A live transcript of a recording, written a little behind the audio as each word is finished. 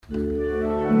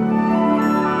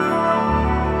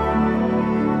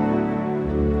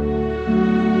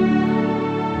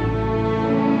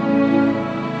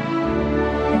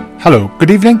Hello, good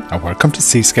evening, and welcome to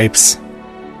Seascapes.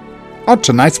 On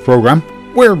tonight's programme,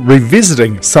 we're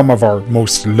revisiting some of our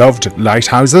most loved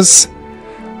lighthouses,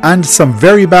 and some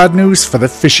very bad news for the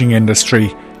fishing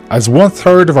industry, as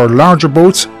 1/3 of our larger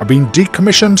boats are being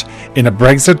decommissioned in a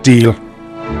Brexit deal.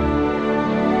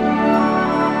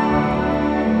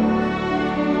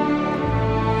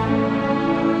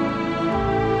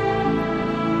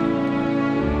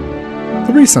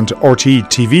 The recent RTE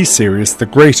TV series The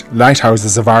Great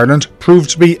Lighthouses of Ireland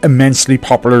proved to be immensely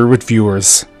popular with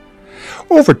viewers.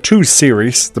 Over 2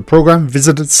 series, the programme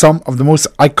visited some of the most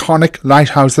iconic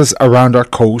lighthouses around our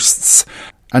coasts,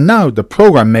 and now the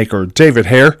programme maker David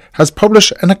Hare has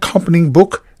published an accompanying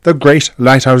book, The Great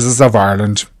Lighthouses of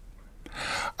Ireland.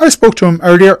 I spoke to him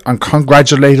earlier and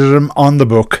congratulated him on the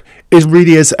book. It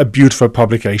really is a beautiful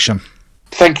publication.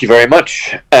 Thank you very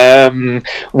much.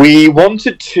 We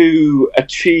wanted to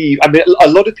achieve, a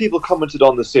lot of people commented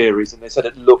on the series and they said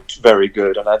it looked very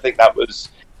good, and I think that was,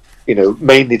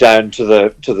 mainly down to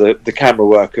the camera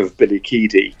work of Billy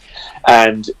Keedy.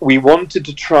 And we wanted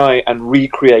to try and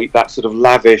recreate that sort of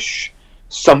lavish,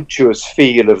 sumptuous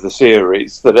feel of the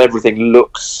series, that everything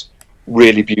looks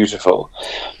really beautiful.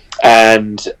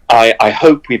 And I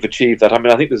hope we've achieved that.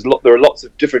 I think there are lots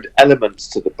of different elements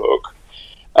to the book.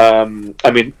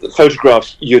 The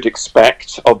photographs you'd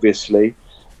expect, obviously,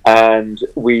 and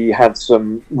we had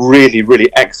some really,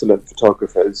 really excellent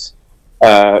photographers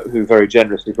who very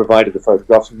generously provided the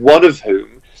photographs, one of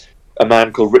whom, a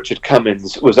man called Richard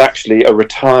Cummins, was actually a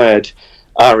retired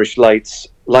Irish Lights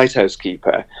lighthouse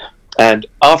keeper, and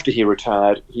after he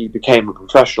retired, he became a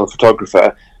professional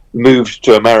photographer, moved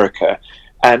to America,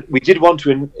 and we did want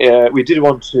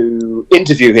to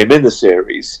interview him in the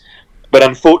series. But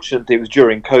unfortunately, it was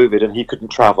during COVID and he couldn't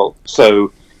travel.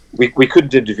 So we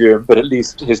couldn't interview him, but at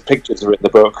least his pictures are in the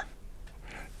book.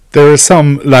 There are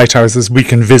some lighthouses we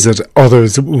can visit,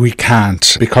 others we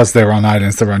can't, because they're on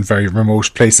islands, they're on very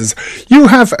remote places. You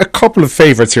have a couple of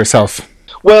favourites yourself.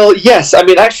 Well, yes.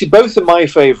 Actually, both of my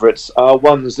favourites are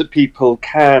ones that people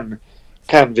can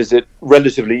visit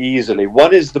relatively easily.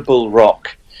 One is the Bull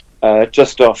Rock,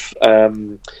 just off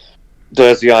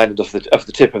Dursey Island, off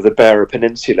the tip of the Beara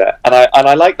Peninsula, and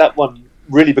I like that one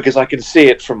really because I can see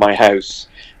it from my house,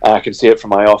 I can see it from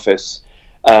my office,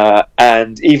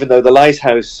 and even though the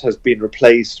lighthouse has been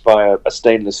replaced by a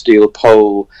stainless steel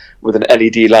pole with an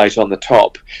LED light on the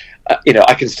top,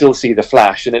 I can still see the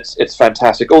flash, and it's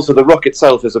fantastic. Also, the rock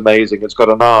itself is amazing. It's got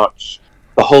an arch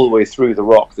the whole way through the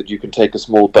rock that you can take a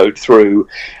small boat through,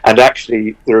 and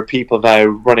actually there are people now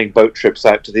running boat trips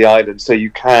out to the island, so you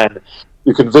can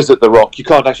visit the rock. You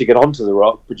can't actually get onto the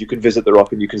rock, but you can visit the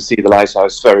rock and you can see the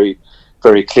lighthouse very,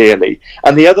 very clearly.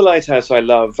 And the other lighthouse I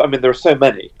love, there are so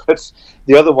many, but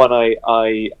the other one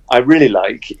I really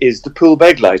like is the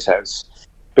Poolbeg Lighthouse,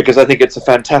 because I think it's a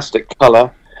fantastic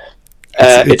colour.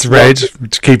 It's red,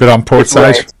 to keep it on port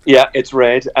side. Red. Yeah, it's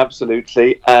red,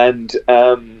 absolutely. And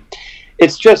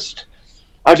it's just,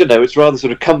 I don't know, it's rather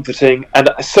sort of comforting,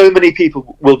 and so many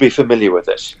people will be familiar with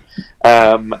it.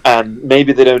 And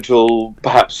maybe they don't all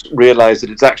perhaps realise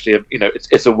that it's actually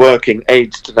it's a working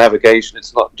aid to navigation.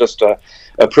 It's not just a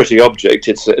pretty object.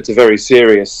 It's a very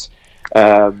serious,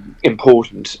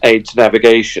 important aid to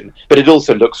navigation. But it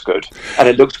also looks good, and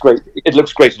it looks great. It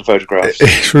looks great in photographs.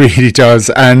 It really does.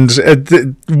 And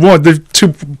the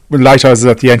 2 lighthouses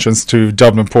at the entrance to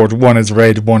Dublin Port, one is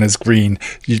red, one is green.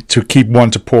 To keep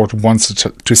one to port, one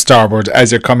to starboard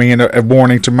as you're coming in. A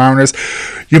warning to mariners.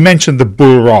 You mentioned the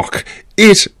Bull Rock.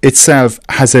 It itself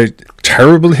has a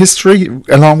terrible history,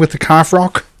 along with the Calf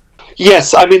Rock.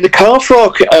 Yes, the Calf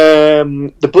Rock,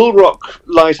 the Bull Rock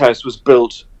Lighthouse was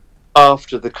built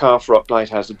after the Calf Rock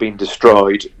Lighthouse had been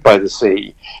destroyed by the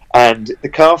sea, and the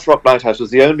Calf Rock Lighthouse was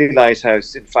the only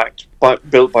lighthouse, in fact,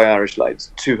 built by Irish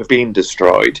Lights to have been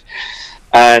destroyed.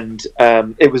 And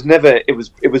it was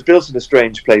built in a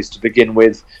strange place to begin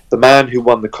with. The man who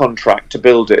won the contract to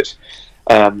build it,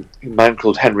 a man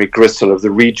called Henry Grissel of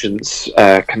the Regent's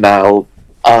Canal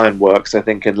Ironworks, I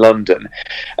think, in London,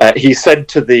 he said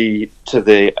to the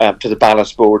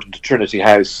ballast board and to Trinity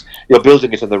House, "You're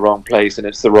building it in the wrong place, and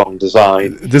it's the wrong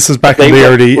design." This is back in the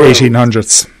early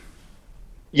 1800s.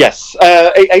 Yes,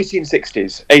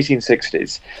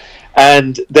 1860s,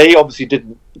 and they obviously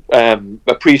didn't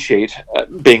appreciate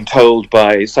being told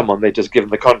by someone they'd just given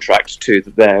the contract to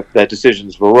that their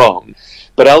decisions were wrong.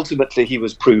 But ultimately, he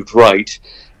was proved right,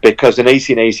 because in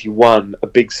 1881, a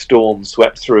big storm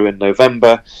swept through in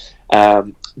November,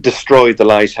 destroyed the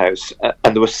lighthouse,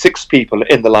 and there were 6 people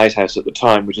in the lighthouse at the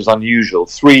time, which is unusual.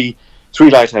 Three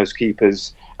lighthouse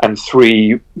keepers and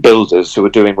 3 builders who were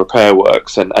doing repair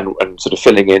works and sort of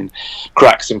filling in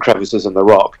cracks and crevices in the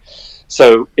rock.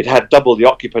 So it had double the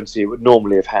occupancy it would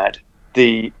normally have had.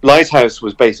 The lighthouse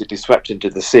was basically swept into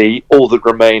the sea. All that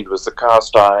remained was the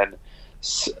cast iron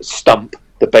stump,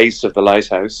 the base of the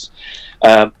lighthouse.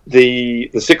 The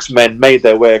 6 men made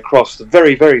their way across the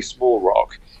very, very small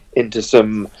rock into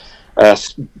some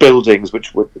buildings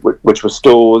which were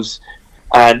stores,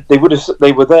 and they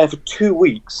were there for 2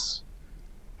 weeks,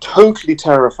 totally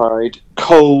terrified,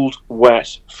 cold,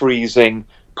 wet, freezing,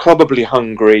 probably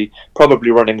hungry, probably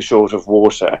running short of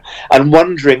water, and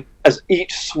wondering as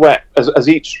each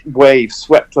wave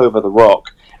swept over the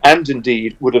rock, and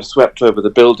indeed would have swept over the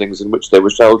buildings in which they were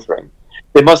sheltering.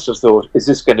 They must have thought, is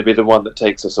this going to be the one that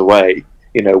takes us away?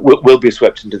 We'll be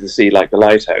swept into the sea like the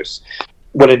lighthouse.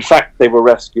 When in fact they were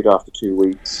rescued after 2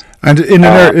 weeks. And in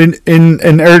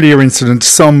an earlier incident,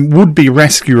 some would-be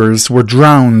rescuers were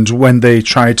drowned when they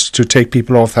tried to take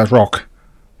people off that rock.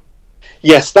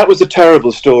 Yes, that was a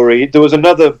terrible story. There was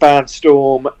another bad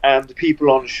storm, and the people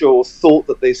on shore thought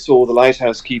that they saw the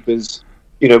lighthouse keepers,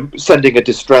 sending a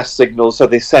distress signal. So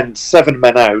they sent 7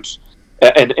 men out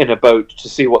in a boat to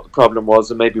see what the problem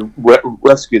was and maybe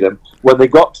rescue them. When they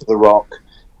got to the rock,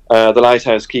 the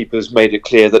lighthouse keepers made it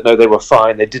clear that no, they were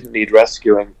fine. They didn't need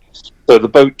rescuing. So the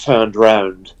boat turned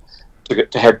round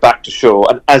to head back to shore,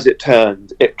 and as it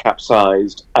turned, it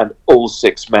capsized, and all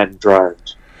 6 men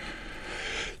drowned.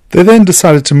 They then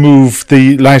decided to move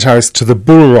the lighthouse to the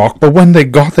Bull Rock, but when they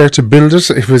got there to build it,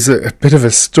 it was a bit of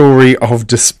a story of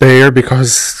despair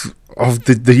because of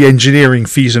the engineering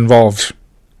feat involved.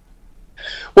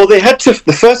 Well,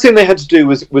 the first thing they had to do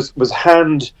was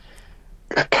hand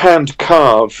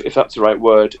carve, if that's the right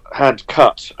word, hand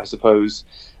cut, I suppose,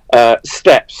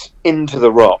 steps into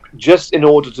the rock, just in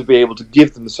order to be able to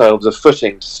give themselves a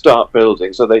footing to start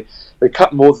building. So they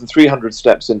cut more than 300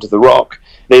 steps into the rock.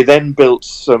 They then built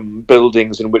some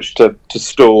buildings in which to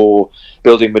store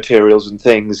building materials and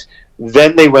things.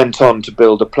 Then they went on to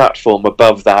build a platform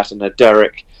above that and a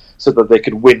derrick so that they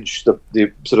could winch the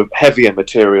sort of heavier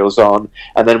materials on.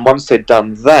 And then once they'd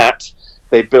done that,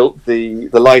 they built the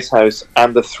lighthouse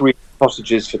and the 3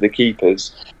 cottages for the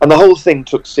keepers. And the whole thing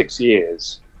took 6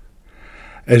 years.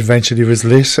 It eventually was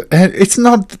lit. It's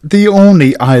not the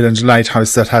only island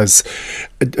lighthouse that has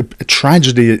a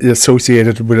tragedy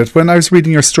associated with it. When I was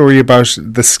reading your story about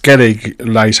the Skellig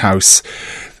lighthouse,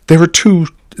 there were 2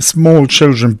 small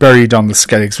children buried on the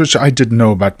Skelligs, which I didn't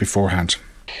know about beforehand.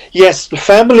 Yes, the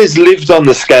families lived on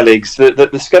the Skelligs. The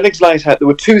Skelligs lighthouse. There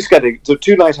were 2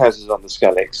 lighthouses on the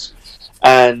Skelligs,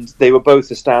 and they were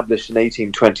both established in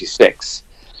 1826.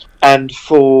 And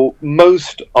for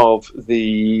most of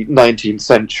the 19th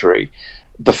century,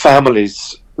 the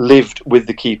families lived with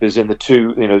the keepers in the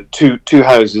two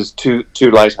houses,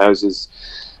 two lighthouses,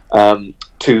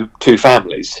 2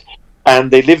 families,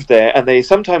 and they lived there. And they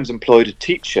sometimes employed a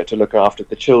teacher to look after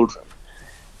the children.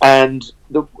 And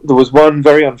there was one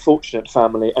very unfortunate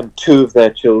family, and 2 of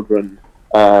their children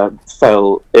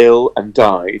fell ill and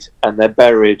died, and they're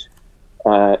buried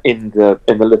in the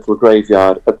little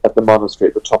graveyard at the monastery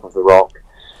at the top of the rock.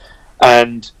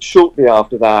 And shortly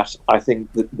after that, I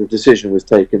think that the decision was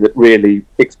taken that really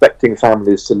expecting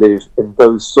families to live in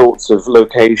those sorts of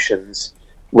locations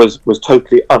was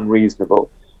totally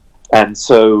unreasonable. And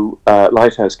so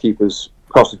lighthouse keepers'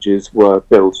 cottages were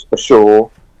built ashore,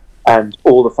 and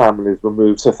all the families were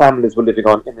moved. So families were living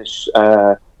on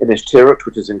Innistirrut,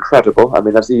 which is incredible. I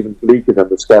mean, that's even bleaker than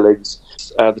the Skelligs.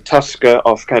 The Tusker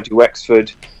off County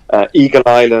Wexford, Eagle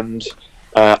Island,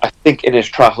 I think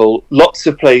Innistrahul, lots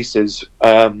of places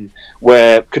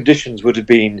where conditions would have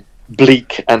been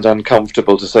bleak and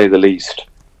uncomfortable, to say the least.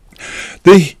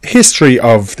 The history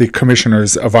of the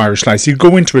Commissioners of Irish Lights, you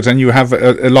go into it and you have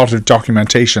a lot of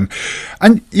documentation,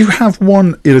 and you have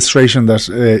one illustration that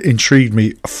intrigued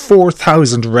me: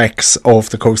 4,000 wrecks off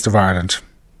the coast of Ireland.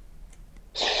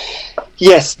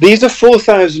 Yes, these are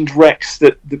 4,000 wrecks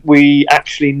that we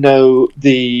actually know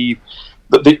the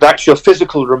actual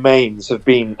physical remains have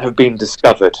been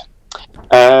discovered.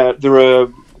 There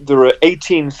are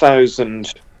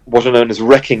 18,000 what are known as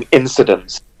wrecking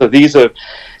incidents. So these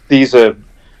are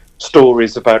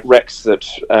stories about wrecks that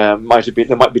there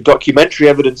might be documentary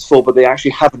evidence for, but they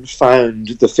actually haven't found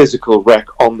the physical wreck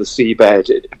on the seabed.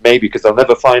 It may be because they'll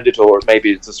never find it, or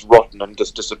maybe it's just rotten and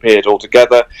just disappeared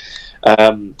altogether.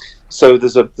 So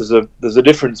there's a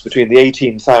difference between the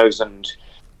 18,000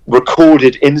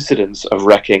 recorded incidents of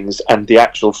wreckings and the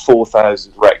actual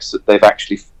 4,000 wrecks that they've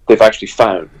actually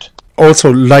found.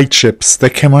 Also, lightships, they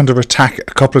came under attack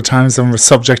a couple of times and were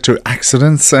subject to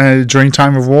accidents during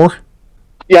time of war.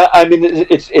 Yeah, I mean,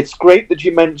 it's great that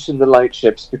you mention the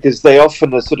lightships, because they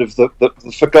often are sort of the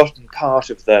forgotten part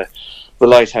of the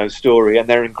lighthouse story, and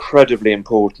they're incredibly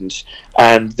important.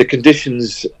 And the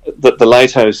conditions that the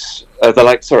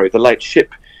lightship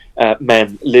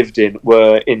men lived in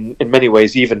were in many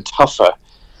ways even tougher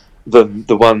than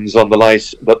the ones on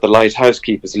that the lighthouse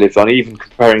keepers lived on. Even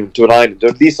comparing them to an island, or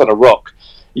at least on a rock,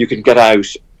 you can get out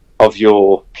of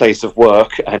your place of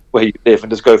work and where you live and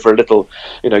just go for a little,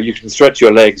 you can stretch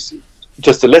your legs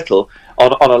just a little.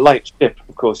 On a light ship,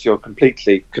 of course, you're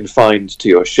completely confined to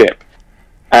your ship.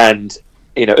 And,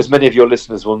 as many of your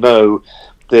listeners will know,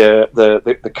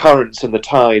 the currents and the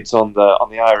tides on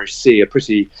the Irish Sea are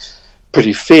pretty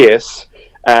fierce,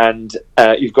 and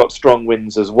you've got strong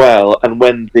winds as well. And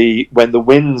when the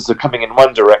winds are coming in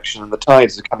one direction and the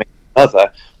tides are coming in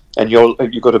another, and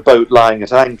you've got a boat lying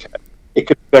at anchor, it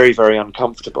could be very, very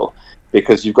uncomfortable,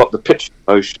 because you've got the pitching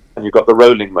motion and you've got the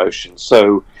rolling motion.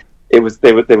 So they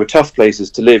were tough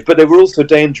places to live, but they were also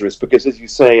dangerous, because, as you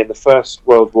say, in the First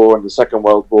World War and the Second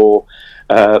World War,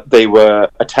 they were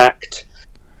attacked.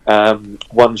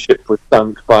 One ship was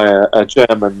sunk by a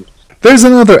German. There's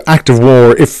another act of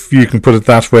war, if you can put it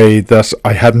that way, that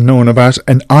I hadn't known about: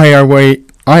 an IRA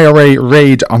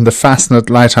raid on the Fastnet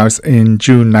Lighthouse in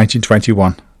June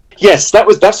 1921. Yes,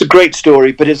 that's a great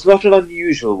story, but it's not an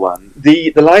unusual one.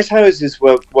 The lighthouses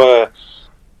were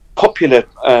popular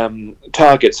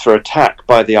targets for attack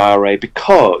by the IRA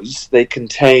because they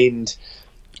contained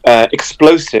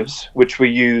explosives, which were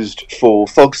used for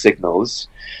fog signals,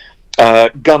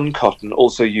 gun cotton,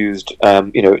 also used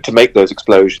to make those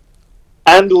explosions,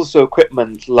 and also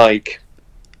equipment like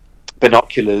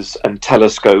binoculars and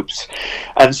telescopes.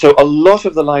 And so a lot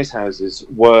of the lighthouses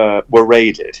were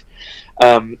raided.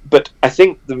 But I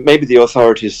think maybe the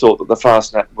authorities thought that the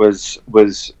Fastnet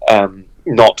was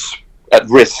not at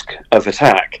risk of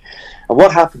attack. And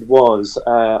what happened was,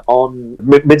 on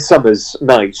Midsummer's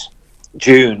Night,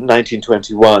 June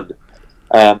 1921,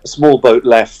 a small boat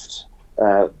left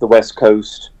the west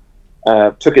coast,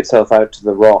 took itself out to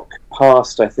the Rock,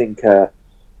 passed, I think, a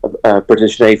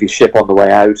British Navy ship on the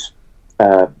way out,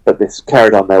 but they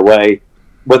carried on their way.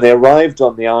 When they arrived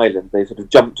on the island, they sort of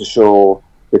jumped ashore.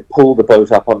 They pulled the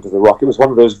boat up onto the Rock. It was one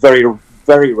of those very,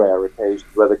 very rare occasions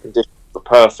where the conditions were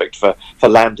perfect for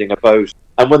landing a boat.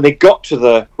 And when they got to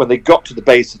the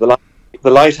base of the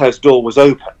lighthouse door was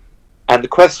open, and the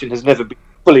question has never been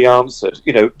fully answered.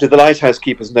 Did the lighthouse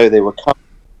keepers know they were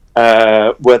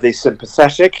coming? Were they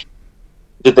sympathetic?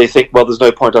 Did they think, well, there's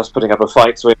no point us putting up a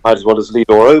fight, so we might as well just leave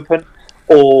the door open?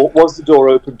 Or was the door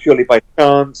open purely by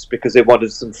chance because they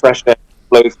wanted some fresh air to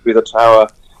blow through the tower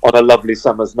on a lovely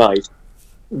summer's night?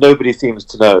 Nobody seems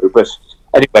to know, but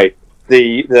anyway,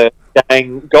 the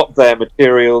gang got their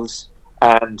materials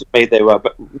and made their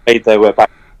way back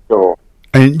to shore.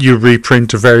 And you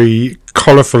reprint a very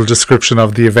colourful description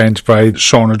of the event by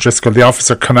Sean O'Driscoll, the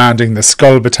officer commanding the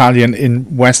Skull Battalion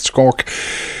in West Cork.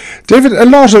 David,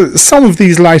 some of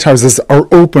these lighthouses are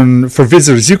open for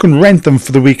visitors. You can rent them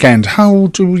for the weekend. How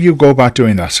do you go about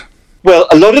doing that? Well,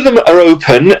 a lot of them are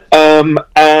open,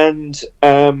 and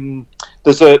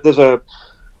there's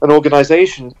an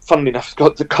organisation, funnily enough,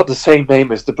 got the same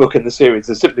name as the book in the series.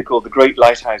 It's simply called the Great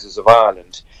Lighthouses of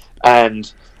Ireland,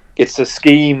 and it's a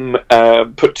scheme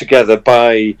put together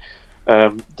by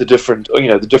the different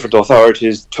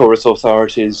authorities, tourist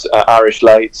authorities, Irish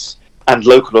Lights, and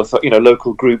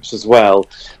local groups as well.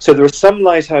 So there are some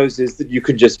lighthouses that you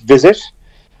can just visit,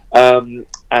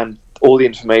 and all the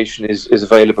information is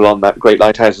available on that Great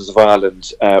Lighthouses of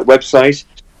Ireland website.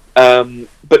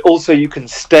 But also you can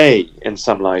stay in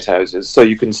some lighthouses. So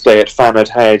you can stay at Fannet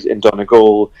Head in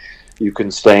Donegal, you can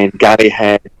stay in Galley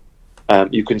Head,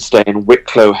 you can stay in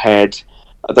Wicklow Head.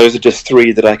 Those are just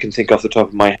three that I can think off the top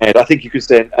of my head. I think you can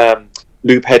stay in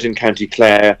Loop Head in County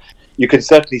Clare. You can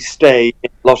certainly stay in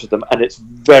a lot of them, and it's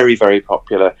very, very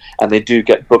popular, and they do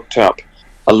get booked up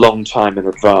a long time in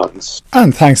advance.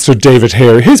 And thanks to David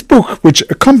Hare. His book, which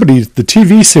accompanied the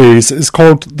TV series, is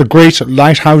called The Great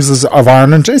Lighthouses of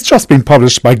Ireland. It's just been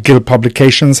published by Gill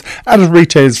Publications, and it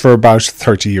retails for about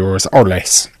 €30 or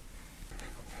less.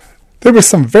 There was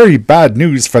some very bad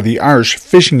news for the Irish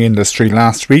fishing industry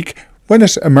last week when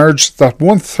it emerged that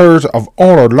 1/3 of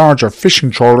all our larger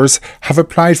fishing trawlers have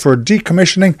applied for a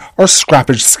decommissioning or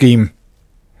scrappage scheme.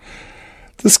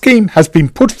 The scheme has been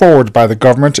put forward by the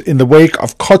government in the wake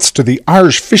of cuts to the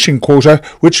Irish fishing quota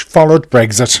which followed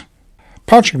Brexit.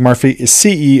 Patrick Murphy is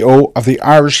CEO of the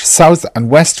Irish South and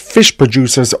West Fish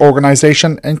Producers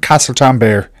Organisation in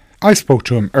Castletownbere. I spoke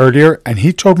to him earlier and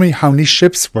he told me how many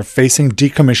ships were facing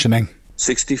decommissioning.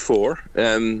 64.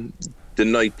 The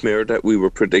nightmare that we were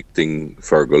predicting,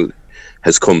 Fergal,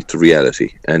 has come to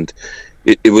reality, and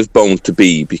it was bound to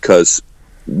be, because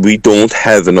we don't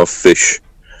have enough fish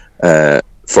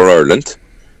for Ireland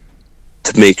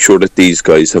to make sure that these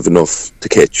guys have enough to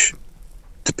catch,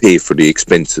 to pay for the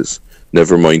expenses,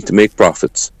 never mind to make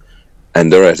profits.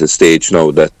 And they're at a stage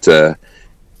now that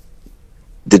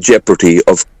the jeopardy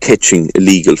of catching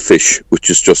illegal fish, which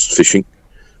is just fishing,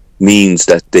 means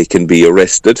that they can be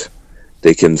arrested,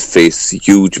 they can face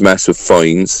huge, massive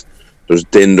fines.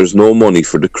 There's no money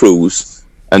for the crews,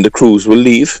 and the crews will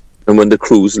leave. And when the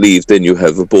crews leave, then you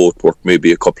have a boat worth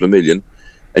maybe a couple of million,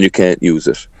 and you can't use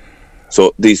it.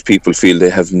 So these people feel they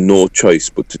have no choice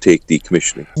but to take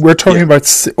decommissioning. We're talking about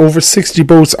over 60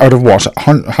 boats out of what?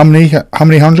 How many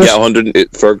hundreds? Yeah, 100.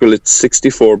 Fergal, it's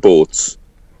 64 boats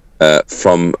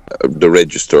from the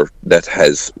register that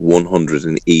has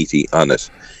 180 on it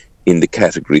in the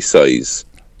category size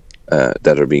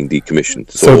that are being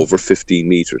decommissioned. So over 15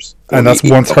 metres. And that's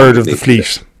 1/3 of the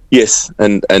fleet. Yes,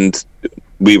 and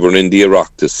we were in the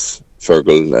Oireachtas,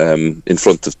 Fergal, in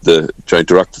front of the Joint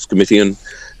Oireachtas Committee on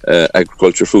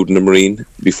Agriculture, Food and the Marine,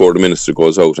 before the Minister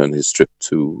goes out on his trip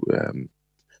to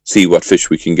see what fish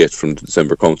we can get from the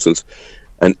December councils.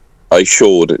 And I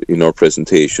showed in our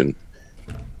presentation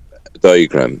a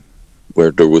diagram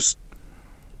where there was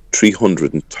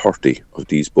 330 of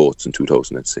these boats in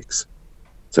 2006.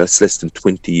 So that's less than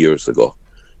 20 years ago.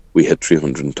 We had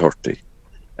 330.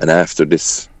 And after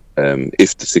this,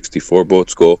 if the 64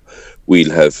 boats go, we'll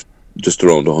have just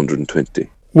around 120.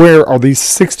 Where are these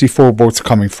 64 boats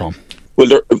coming from?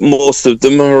 Well, most of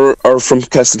them are from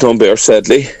Castletownbere,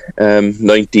 sadly.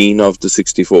 19 of the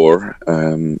 64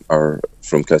 are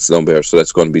from Castletownbere, so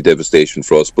that's going to be devastation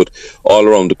for us. But all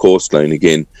around the coastline,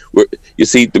 again, you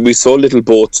see, we saw little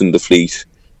boats in the fleet.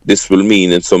 This will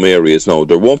mean in some areas now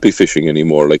there won't be fishing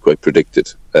anymore, like I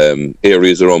predicted.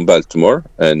 Areas around Baltimore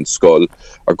and Schull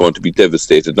are going to be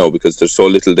devastated now because there's so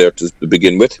little there to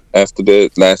begin with after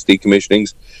the last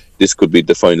decommissionings. This could be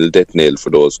the final death nail for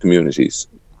those communities,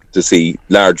 to see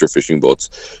larger fishing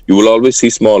boats. You will always see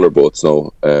smaller boats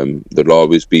now. There'll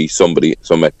always be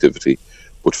some activity.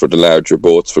 But for the larger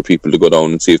boats, for people to go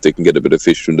down and see if they can get a bit of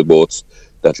fish from the boats,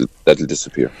 that'll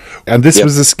disappear. And this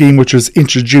was a scheme which was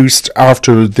introduced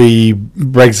after the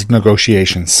Brexit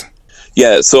negotiations.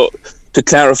 Yeah, so to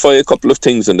clarify a couple of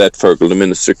things on that, Fergal, the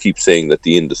Minister keeps saying that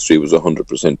the industry was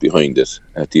 100% behind it.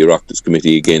 At the Oireachtas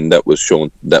Committee, again, that was shown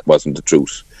that wasn't the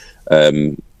truth.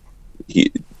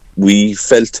 We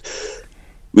felt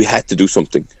we had to do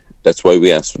something. That's why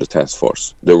we asked for the task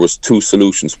force. There was 2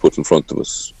 solutions put in front of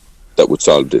us that would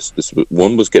solve this.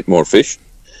 One was get more fish,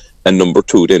 and number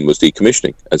 2 then was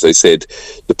decommissioning. As I said,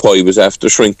 the pie was after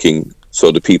shrinking,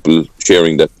 so the people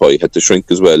sharing that pie had to shrink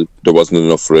as well. There wasn't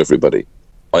enough for everybody.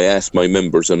 I asked my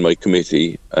members on my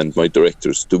committee and my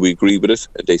directors, do we agree with it?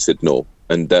 And they said no.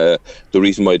 And the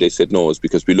reason why they said no is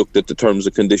because we looked at the terms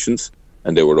and conditions,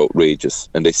 and they were outrageous,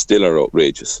 and they still are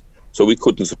outrageous. So we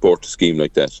couldn't support a scheme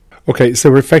like that. Okay,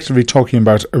 so we're effectively talking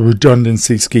about a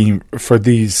redundancy scheme for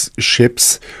these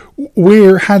ships.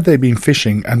 Where had they been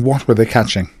fishing, and what were they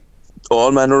catching?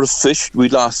 All manner of fish. We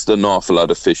lost an awful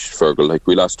lot of fish, Fergal. Like,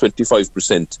 we lost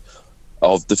 25%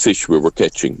 of the fish we were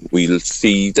catching. We'll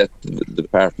see that the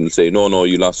department will say, no,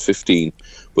 you lost 15.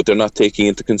 But they're not taking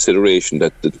into consideration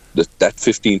that that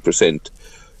 15%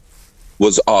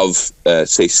 was of,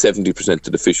 say, 70%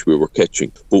 of the fish we were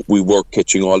catching. But we were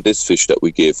catching all this fish that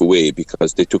we gave away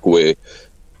because they took away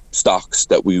stocks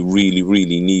that we really,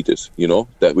 really needed,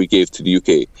 that we gave to the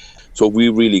UK. So we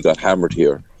really got hammered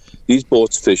here. These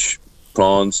boats fish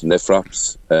prawns,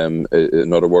 nephrops,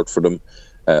 another word for them,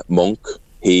 monk,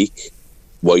 hake,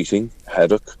 whiting,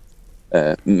 haddock.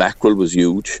 Mackerel was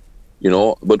huge.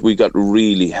 But we got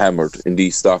really hammered in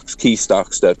these stocks, key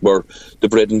stocks that were the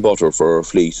bread and butter for our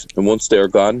fleet. And once they're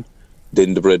gone,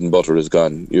 then the bread and butter is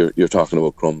gone. You're talking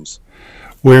about crumbs.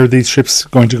 Where are these ships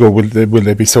going to go? Will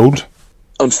they be sold?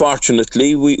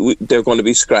 Unfortunately, they're going to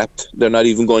be scrapped. They're not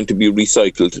even going to be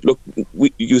recycled. Look,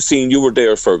 you were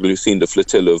there, Fergal. You've seen the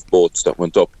flotilla of boats that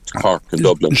went up to Cork and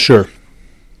Dublin. Sure.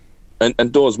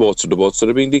 And those boats are the boats that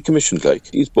are being decommissioned. Like,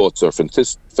 these boats are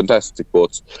fantastic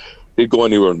boats. They go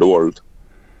anywhere in the world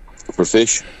for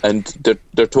fish, and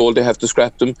they're told they have to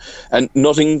scrap them. And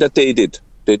nothing that they did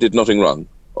nothing wrong.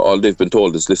 All they've been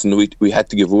told is, listen, we had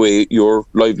to give away your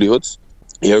livelihoods.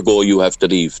 Ergo, you have to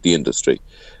leave the industry.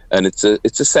 And it's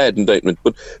a sad indictment.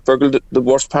 But Fergal, the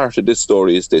worst part of this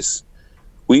story is this: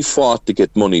 we fought to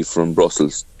get money from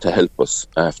Brussels to help us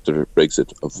after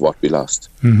Brexit of what we lost.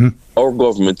 Mm-hmm. Our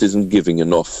government isn't giving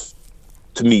enough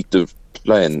to meet the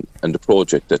plan and the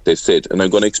project that they've said. And I'm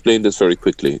going to explain this very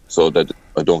quickly so that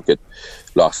I don't get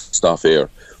lost off air.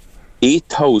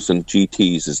 8,000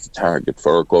 GTs is the target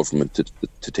for our government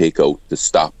to take out to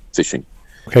stop fishing.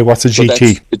 Okay, what's a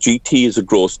GT? A GT is a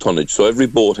gross tonnage. So every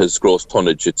boat has gross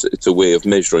tonnage. It's a way of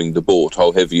measuring the boat,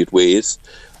 how heavy it weighs,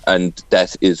 and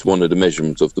that is one of the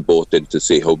measurements of the boat then to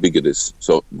say how big it is.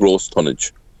 So gross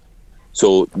tonnage.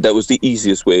 So that was the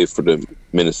easiest way for the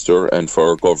minister and for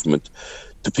our government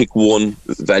to pick one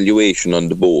valuation on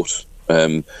the boat,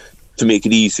 to make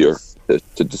it easier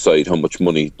to decide how much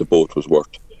money the boat was worth.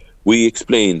 We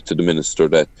explained to the minister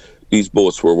that these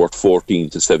boats were worth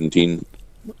 14 to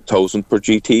 17,000 per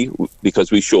GT,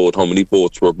 because we showed how many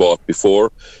boats were bought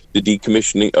before the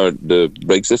decommissioning or the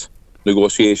Brexit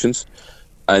negotiations,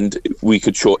 and we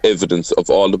could show evidence of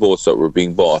all the boats that were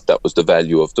being bought. That was the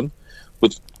value of them.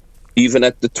 But even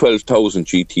at the 12,000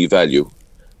 GT value,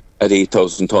 at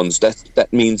 8,000 tonnes,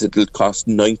 that means it will cost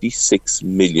 96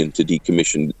 million to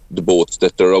decommission the boats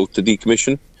that they're out to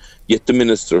decommission. Yet the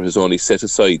minister has only set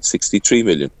aside 63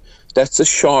 million. That's a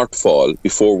shortfall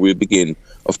before we begin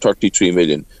of 33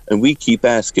 million. And we keep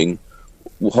asking,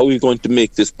 how are you going to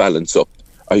make this balance up?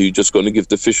 Are you just going to give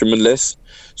the fishermen less?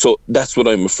 So that's what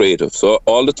I'm afraid of. So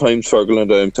all the time, Fergal,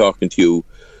 and I'm talking to you,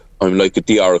 I'm like at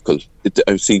the oracle.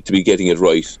 I seem to be getting it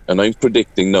right. And I'm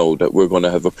predicting now that we're going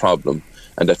to have a problem,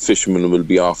 and that fishermen will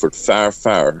be offered far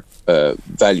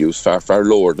values far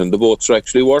lower than the boats are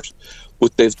actually worth.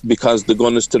 But because the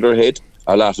gun is to their head,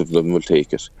 a lot of them will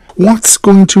take it. What's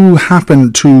going to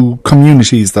happen to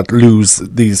communities that lose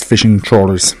these fishing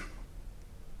trawlers?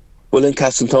 Well, in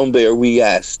Castletownbere, we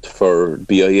asked for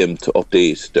BIM to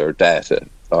update their data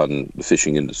on the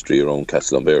fishing industry around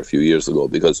Castletownbere a few years ago,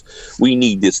 because we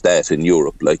need this data in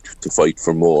Europe, like to fight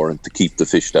for more and to keep the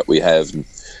fish that we have. And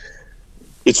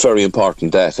it's very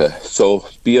important data. So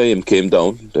BIM came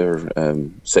down, their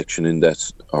section in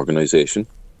that organisation,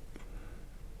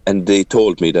 and they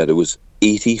told me that it was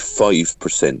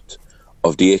 85%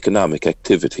 of the economic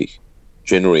activity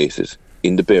generated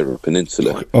in the Beara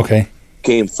Peninsula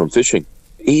came from fishing.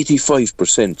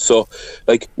 85%. So,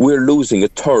 like, we're losing a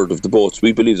third of the boats.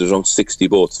 We believe there's around 60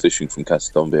 boats fishing from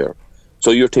Castletownbere. So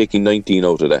you're taking 19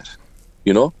 out of that.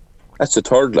 You know? That's a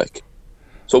third, like.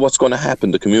 So what's going to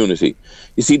happen to the community?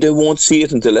 You see, they won't see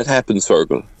it until it happens,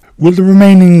 Fergal. Will the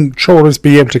remaining trawlers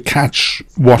be able to catch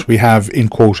what we have in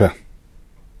quota?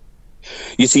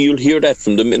 You see, you'll hear that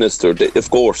from the minister. Of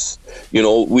course, you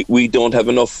know, we don't have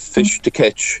enough fish to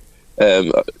catch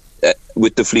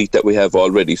with the fleet that we have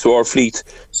already. So our fleet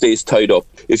stays tied up.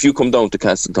 If you come down to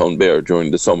Castletownbere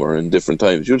during the summer and different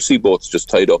times, you'll see boats just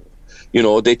tied up. You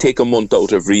know, they take a month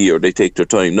out every year. They take their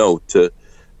time now to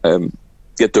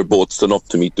get their boats done up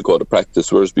to meet the code of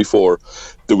practice, whereas before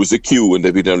there was a queue and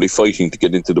they'd be nearly fighting to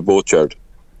get into the boatyard.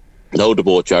 Now the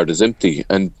boatyard is empty,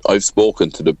 and I've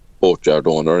spoken to the boatyard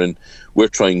owner, and we're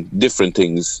trying different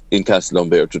things in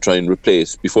Castletownbere to try and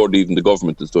replace, before even the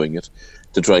government is doing it,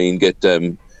 to try and get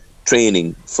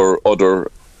training for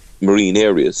other marine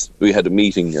areas. We had a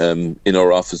meeting in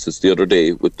our offices the other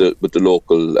day with the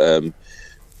local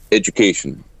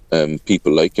education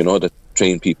people, like, you know, that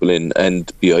train people in,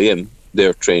 and BIM,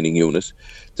 their training unit,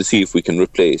 to see if we can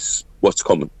replace what's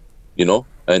coming, you know,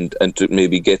 and to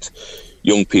maybe get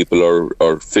young people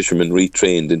or fishermen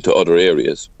retrained into other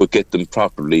areas, but get them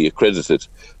properly accredited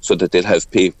so that they'll have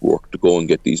paperwork to go and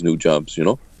get these new jobs, you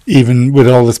know. Even with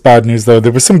all this bad news, though,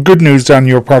 there was some good news down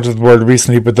your part of the world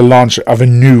recently with the launch of a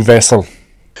new vessel.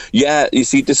 Yeah, you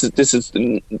see,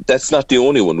 that's not the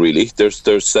only one, really.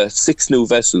 There's 6 new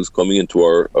vessels coming into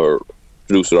our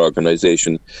producer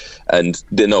organisation, and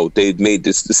they'd made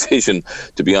this decision,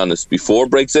 to be honest, before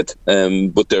Brexit,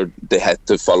 but they had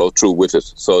to follow through with it,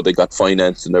 so they got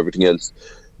financed and everything else.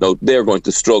 Now they're going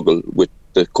to struggle with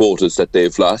the quotas that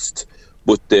they've lost,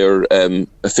 but they're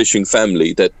a fishing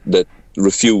family that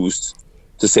refused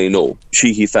to say no.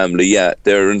 Sheehy family, yeah,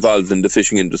 they're involved in the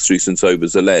fishing industry since I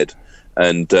was a lad,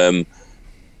 and I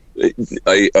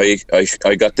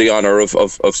got the honour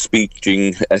of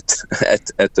speaking at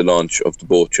the launch of the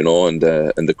boat, you know, and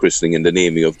the christening and the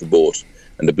naming of the boat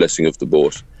and the blessing of the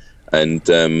boat, and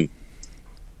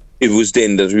it was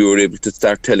then that we were able to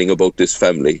start telling about this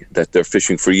family, that they're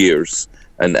fishing for years.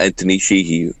 And Anthony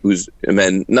Sheehy, who's a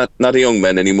man, not a young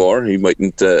man anymore, he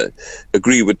mightn't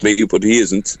agree with me, but he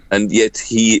isn't, and yet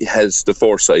he has the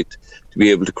foresight to be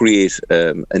able to create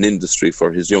an industry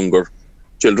for his younger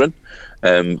children,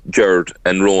 Gerard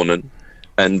and Ronan,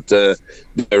 and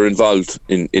they're involved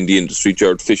in the industry.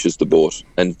 Gerard fishes the boat,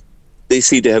 and they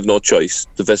see they have no choice.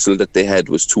 The vessel that they had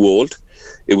was too old.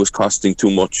 It was costing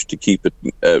too much to keep it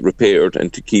repaired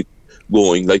and to keep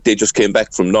going. Like, they just came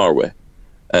back from Norway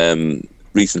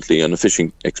recently on a fishing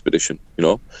expedition, you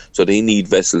know, so they need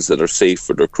vessels that are safe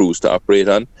for their crews to operate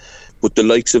on. But the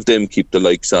likes of them keep the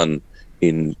likes on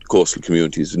in coastal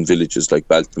communities and villages like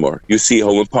Baltimore. You see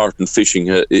how important fishing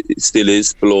it still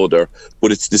is below there,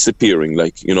 but it's disappearing.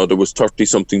 Like, you know, there was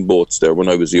 30-something boats there when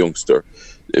I was a youngster.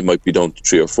 It might be down to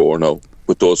 3 or 4 now,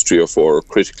 but those 3 or 4 are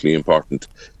critically important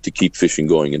to keep fishing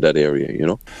going in that area, you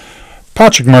know.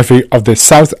 Patrick Murphy of the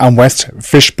South and West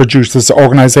Fish Producers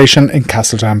Organisation in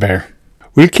Castletownbere.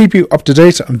 We'll keep you up to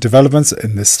date on developments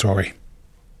in this story.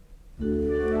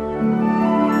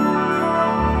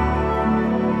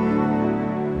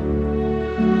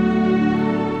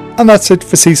 And that's it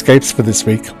for Seascapes for this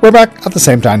week. We're back at the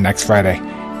same time next Friday.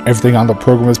 Everything on the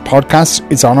programme as podcast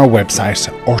is on our website,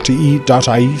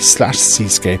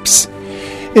 rte.ie/seascapes.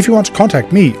 If you want to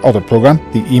contact me or the programme,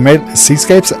 the email is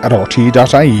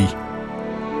seascapes@rte.ie.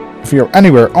 If you're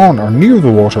anywhere on or near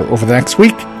the water over the next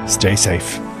week, stay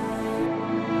safe.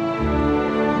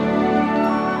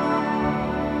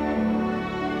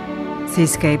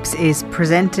 Seascapes is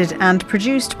presented and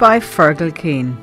produced by Fergal Keane.